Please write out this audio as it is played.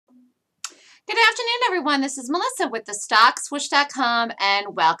Good afternoon, everyone. This is Melissa with thestockswoosh.com and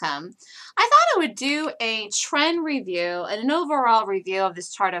welcome. I thought I would do a trend review and an overall review of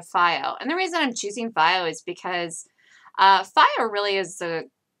this chart of Fio. And the reason I'm choosing Fio is because Fio really is a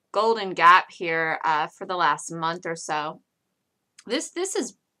golden gap here for the last month or so. This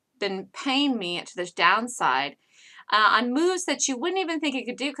has been paying me to the downside on moves that you wouldn't even think it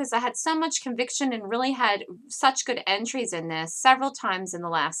could do because I had so much conviction and really had such good entries in this several times in the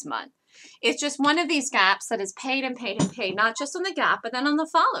last month. It's just one of these gaps that is paid and paid and paid, not just on the gap, but then on the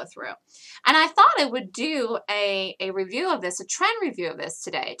follow through. And I thought I would do a review of this, a trend review of this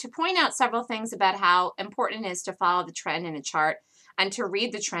today, to point out several things about how important it is to follow the trend in a chart and to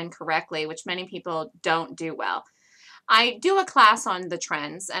read the trend correctly, which many people don't do well. I do a class on the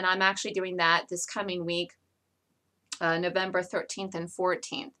trends, and I'm actually doing that this coming week, November 13th and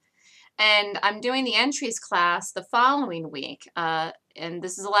 14th. And I'm doing the entries class the following week. And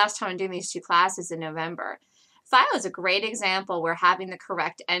this is the last time I'm doing these two classes in November. Fio is a great example where having the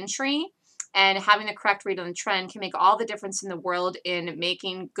correct entry and having the correct read on the trend can make all the difference in the world in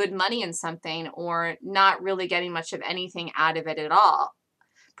making good money in something or not really getting much of anything out of it at all,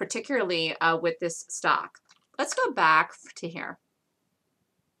 particularly with this stock. Let's go back to here.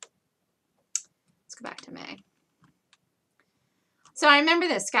 Let's go back to May. So I remember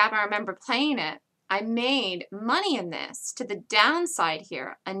this gap. I remember playing it. I made money in this to the downside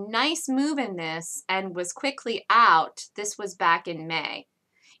here. A nice move in this and was quickly out. This was back in May.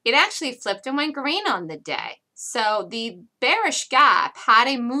 It actually flipped and went green on the day. So the bearish gap had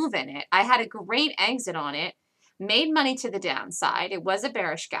a move in it. I had a great exit on it. Made money to the downside. It was a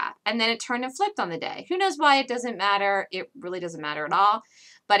bearish gap. And then it turned and flipped on the day. Who knows why it doesn't matter? It really doesn't matter at all.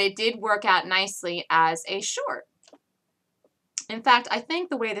 But it did work out nicely as a short. In fact, I think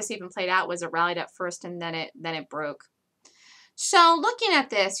the way this even played out was it rallied up first and then it broke. So looking at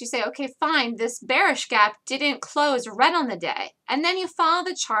this, you say, okay, fine, this bearish gap didn't close red on the day. And then you follow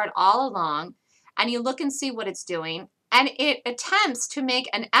the chart all along and you look and see what it's doing. And it attempts to make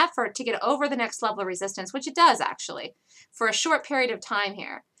an effort to get over the next level of resistance, which it does actually, for a short period of time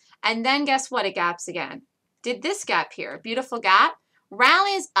here. And then guess what? It gaps again. Did this gap here, beautiful gap,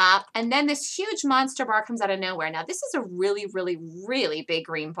 rallies up, and then this huge monster bar comes out of nowhere. Now, this is a really, really, really big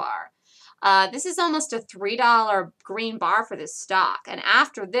green bar. This is almost a $3 green bar for this stock. And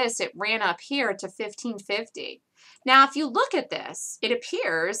after this, it ran up here to $15.50. Now, if you look at this, it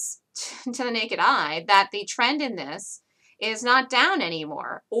appears to the naked eye that the trend in this is not down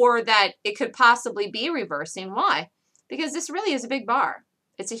anymore, or that it could possibly be reversing. Why? Because this really is a big bar.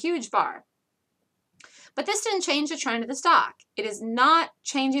 It's a huge bar. But this didn't change the trend of the stock. It is not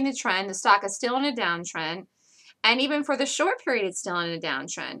changing the trend. The stock is still in a downtrend. And even for the short period, it's still in a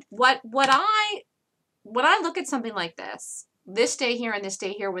downtrend. When I look at something like this day here and this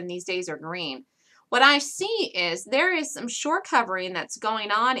day here when these days are green, what I see is there is some short covering that's going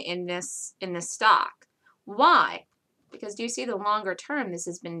on in this stock. Why? Because do you see the longer term, this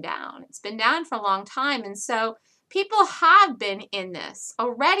has been down. It's been down for a long time. And so people have been in this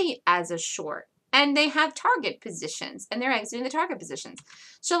already as a short. And they have target positions, and they're exiting the target positions.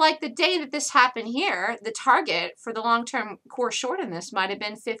 So like the day that this happened here, the target for the long-term core short in this might have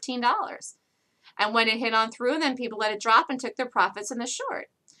been $15. And when it hit on through, then people let it drop and took their profits in the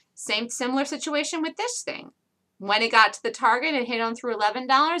short. Similar situation with this thing. When it got to the target and hit on through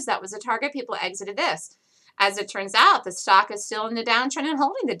 $11, that was the target. People exited this. As it turns out, the stock is still in the downtrend and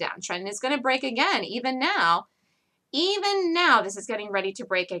holding the downtrend. And it's going to break again, even now. Even now, this is getting ready to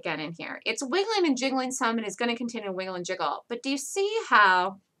break again in here. It's wiggling and jiggling some and is going to continue to wiggle and jiggle. But do you see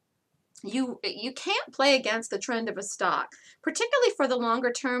how you can't play against the trend of a stock, particularly for the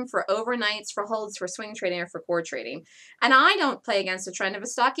longer term, for overnights, for holds, for swing trading, or for core trading. And I don't play against the trend of a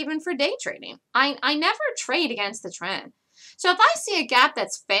stock even for day trading. I never trade against the trend. So if I see a gap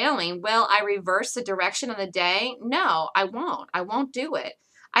that's failing, will I reverse the direction of the day? No, I won't. I won't do it.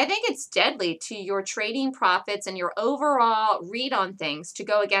 I think it's deadly to your trading profits and your overall read on things to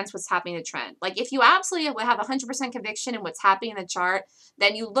go against what's happening in the trend. Like if you absolutely have 100% conviction in what's happening in the chart,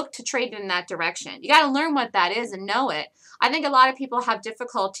 then you look to trade in that direction. You got to learn what that is and know it. I think a lot of people have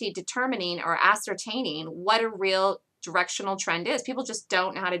difficulty determining or ascertaining what a real directional trend is. People just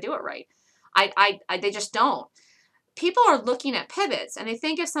don't know how to do it right. They just don't. People are looking at pivots and they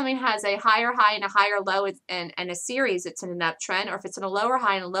think if something has a higher high and a higher low and a series, it's in an uptrend, or if it's in a lower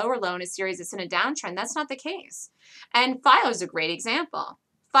high and a lower low in a series, it's in a downtrend. That's not the case. And Fio is a great example.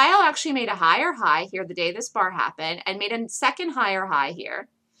 Fio actually made a higher high here the day this bar happened and made a second higher high here,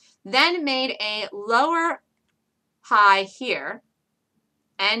 then made a lower high here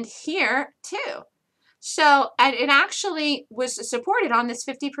and here too. So, and it actually was supported on this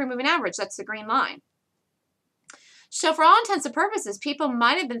 50 pre-moving average. That's the green line. So for all intents and purposes, people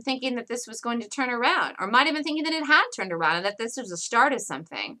might have been thinking that this was going to turn around, or might have been thinking that it had turned around and that this was the start of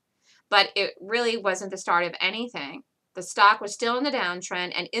something. But it really wasn't the start of anything. The stock was still in the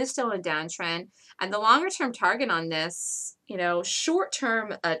downtrend and is still in a downtrend. And the longer term target on this, you know, short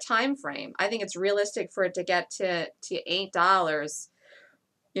term time frame, I think it's realistic for it to get to $8,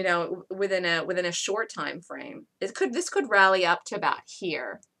 you know, within a short time frame. This could rally up to about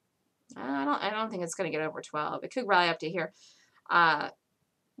here. I don't think it's going to get over 12. It could rally up to here.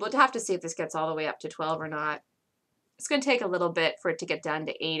 We'll have to see if this gets all the way up to 12 or not. It's going to take a little bit for it to get down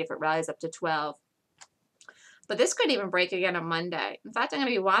to 8 if it rallies up to 12. But this could even break again on Monday. In fact, I'm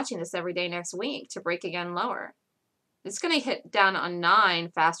going to be watching this every day next week to break again lower. It's going to hit down on 9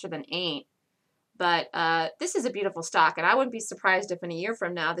 faster than 8. But this is a beautiful stock, and I wouldn't be surprised if in a year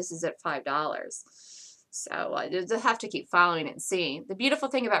from now this is at $5. So you'll have to keep following it and see. The beautiful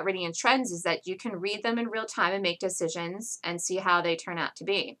thing about reading in trends is that you can read them in real time and make decisions and see how they turn out to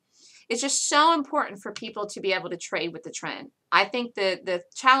be. It's just so important for people to be able to trade with the trend. I think the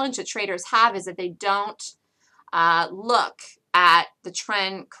challenge that traders have is that they don't look at the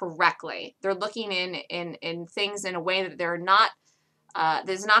trend correctly. They're looking in things in a way that they're not that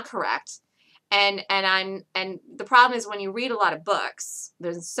is not correct. And the problem is when you read a lot of books,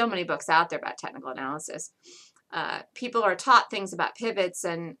 there's so many books out there about technical analysis. People are taught things about pivots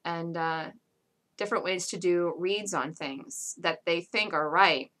and different ways to do reads on things that they think are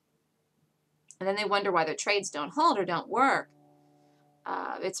right, and then they wonder why their trades don't hold or don't work.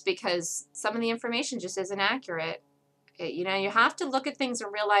 It's because some of the information just isn't accurate. You know, you have to look at things in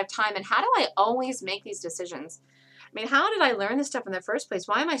real life time. And how do I always make these decisions? I mean, how did I learn this stuff in the first place?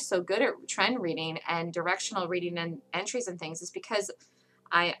 Why am I so good at trend reading and directional reading and entries and things? It's because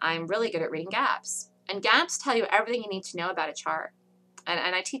I'm really good at reading gaps. And gaps tell you everything you need to know about a chart.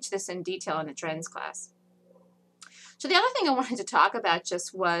 And I teach this in detail in the trends class. So the other thing I wanted to talk about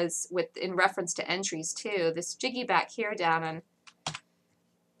just was in reference to entries too. This jiggy back here down on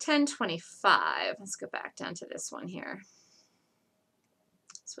 1025. Let's go back down to this one here.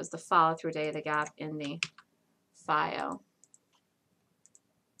 This was the follow through day of the gap in the Fio.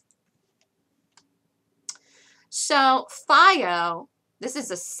 So Fio, this is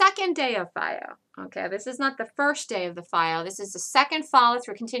the second day of Fio. Okay, this is not the first day of the Fio. This is the second follow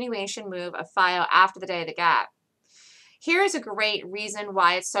through continuation move of Fio after the day of the gap. Here's a great reason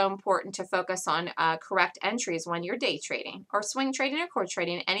why it's so important to focus on correct entries when you're day trading or swing trading or core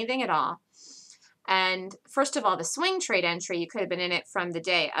trading, anything at all. And first of all, the swing trade entry, you could have been in it from the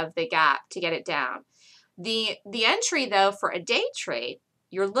day of the gap to get it down. The entry, though, for a day trade,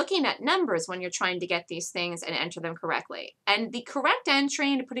 you're looking at numbers when you're trying to get these things and enter them correctly. And the correct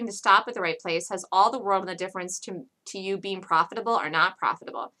entry and putting the stop at the right place has all the world in the difference to you being profitable or not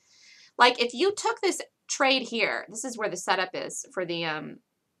profitable. Like if you took this trade here, this is where the setup is for the,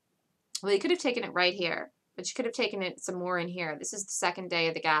 well, you could have taken it right here, but you could have taken it some more in here. This is the second day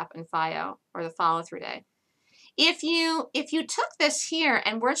of the gap in Fio, or the follow through day. If you took this here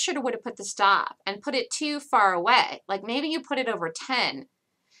and weren't sure to would have put the stop and put it too far away, like maybe you put it over 10,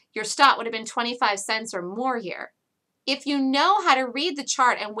 your stop would have been 25 cents or more here. If you know how to read the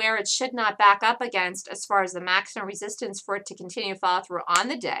chart and where it should not back up against as far as the maximum resistance for it to continue to follow through on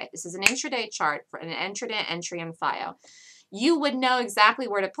the day, this is an intraday chart for an intraday entry in Fio, you would know exactly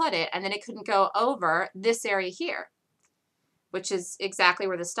where to put it, and then it couldn't go over this area here, which is exactly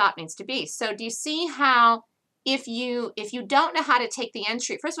where the stop needs to be. So do you see how if you don't know how to take the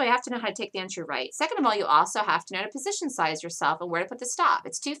entry, first of all, you have to know how to take the entry right. Second of all, you also have to know to position size yourself and where to put the stop.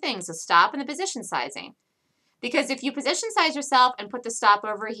 It's two things, the stop and the position sizing. Because if you position size yourself and put the stop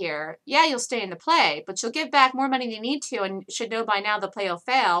over here, yeah, you'll stay in the play, but you'll give back more money than you need to and should know by now the play will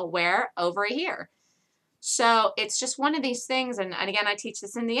fail where? Over here. So it's just one of these things, and again, I teach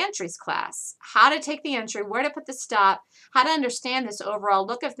this in the entries class, how to take the entry, where to put the stop, how to understand this overall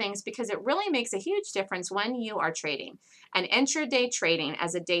look of things, because it really makes a huge difference when you are trading and intraday trading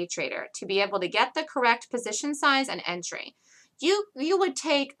as a day trader to be able to get the correct position size and entry. You would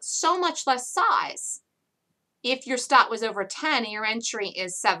take so much less size if your stop was over 10 and your entry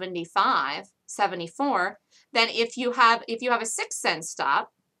is 75, 74, than if you have a 6 cent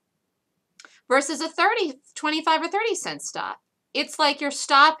stop versus a 25 or 30 cent stop. It's like your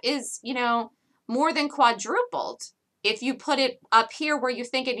stop is, you know, more than quadrupled if you put it up here where you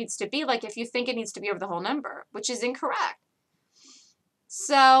think it needs to be, like if you think it needs to be over the whole number, which is incorrect.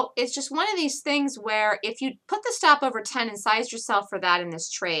 So it's just one of these things where if you put the stop over 10 and sized yourself for that in this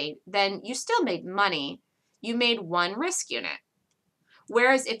trade, then you still made money. You made one risk unit.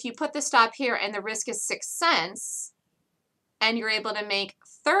 Whereas if you put the stop here and the risk is 6 cents and you're able to make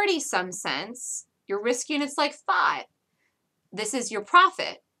 30 some cents, your risk unit's like 5. This is your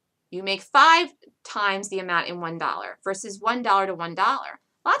profit. You make 5 times the amount in $1 versus $1 to $1.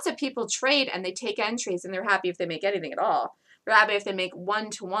 Lots of people trade and they take entries and they're happy if they make anything at all. They're happy if they make 1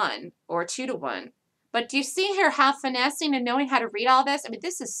 to 1 or 2 to 1. But do you see here how finessing and knowing how to read all this? I mean,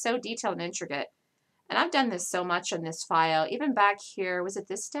 this is so detailed and intricate. And I've done this so much on this file. Even back here, was it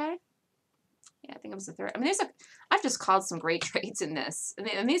this day? Yeah, I think it was the 3rd. I mean, I've just called some great trades in this.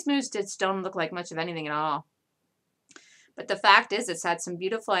 And these moves just don't look like much of anything at all. But the fact is, it's had some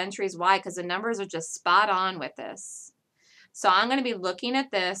beautiful entries. Why? Because the numbers are just spot on with this. So I'm going to be looking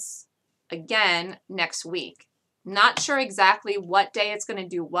at this again next week. Not sure exactly what day it's going to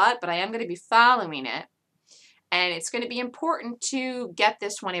do what, but I am going to be following it. And it's going to be important to get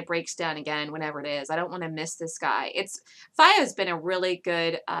this when it breaks down again, whenever it is. I don't want to miss this guy. Fio has been a really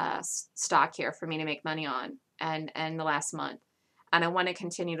good stock here for me to make money on and the last month. And I want to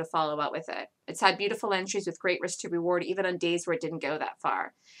continue to follow up with it. It's had beautiful entries with great risk to reward, even on days where it didn't go that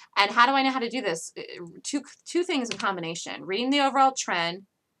far. And how do I know how to do this? Two things in combination. Reading the overall trend,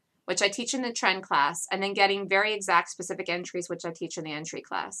 which I teach in the trend class, and then getting very exact specific entries, which I teach in the entry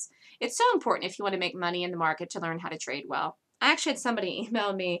class. It's so important if you want to make money in the market to learn how to trade well. I actually had somebody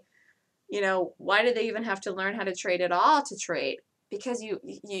email me, why do they even have to learn how to trade at all to trade? Because you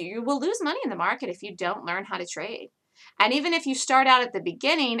will lose money in the market if you don't learn how to trade. And even if you start out at the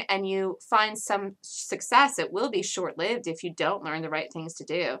beginning and you find some success, it will be short-lived if you don't learn the right things to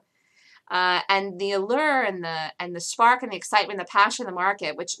do. And the allure and the spark and the excitement, the passion of the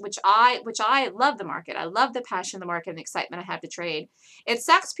market, which I love the market. I love the passion of the market and the excitement I have to trade. It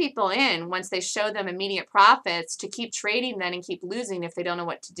sucks people in once they show them immediate profits to keep trading then and keep losing if they don't know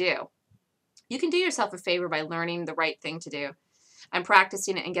what to do. You can do yourself a favor by learning the right thing to do and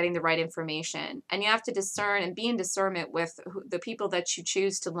practicing it and getting the right information. And you have to discern and be in discernment with the people that you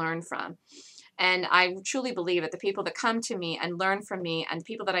choose to learn from. And I truly believe that the people that come to me and learn from me and the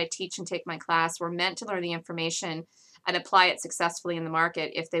people that I teach and take my class were meant to learn the information and apply it successfully in the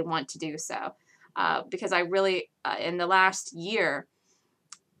market if they want to do so. Because I really, in the last year,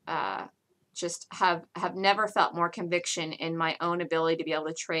 just have never felt more conviction in my own ability to be able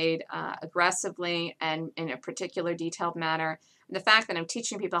to trade aggressively and in a particular detailed manner. And the fact that I'm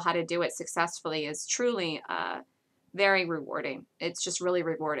teaching people how to do it successfully is truly very rewarding. It's just really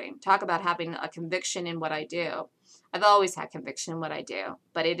rewarding. Talk about having a conviction in what I do. I've always had conviction in what I do,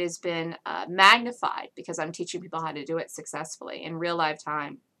 but it has been magnified because I'm teaching people how to do it successfully in real life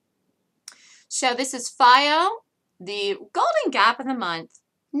time. So this is Fio, the golden gap of the month.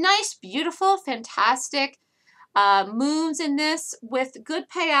 Nice, beautiful, fantastic moves in this with good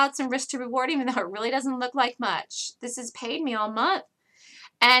payouts and risk to reward, even though it really doesn't look like much. This has paid me all month.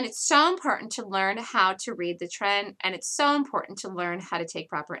 And it's so important to learn how to read the trend, and it's so important to learn how to take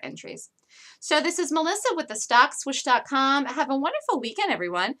proper entries. So this is Melissa with thestockswoosh.com. Have a wonderful weekend,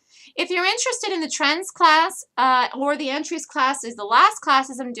 everyone. If you're interested in the trends class or the entries classes, the last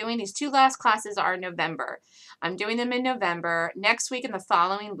classes I'm doing, these 2 last classes are in November. I'm doing them in November, next week and the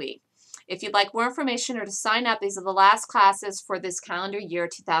following week. If you'd like more information or to sign up, these are the last classes for this calendar year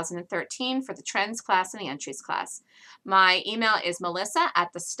 2013 for the trends class and the entries class. My email is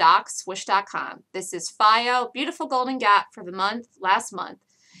melissa@thestockswoosh.com. This is Fio, beautiful golden gap for the month, last month.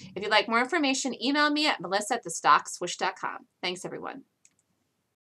 If you'd like more information, email me at melissa@thestockswoosh.com. Thanks, everyone.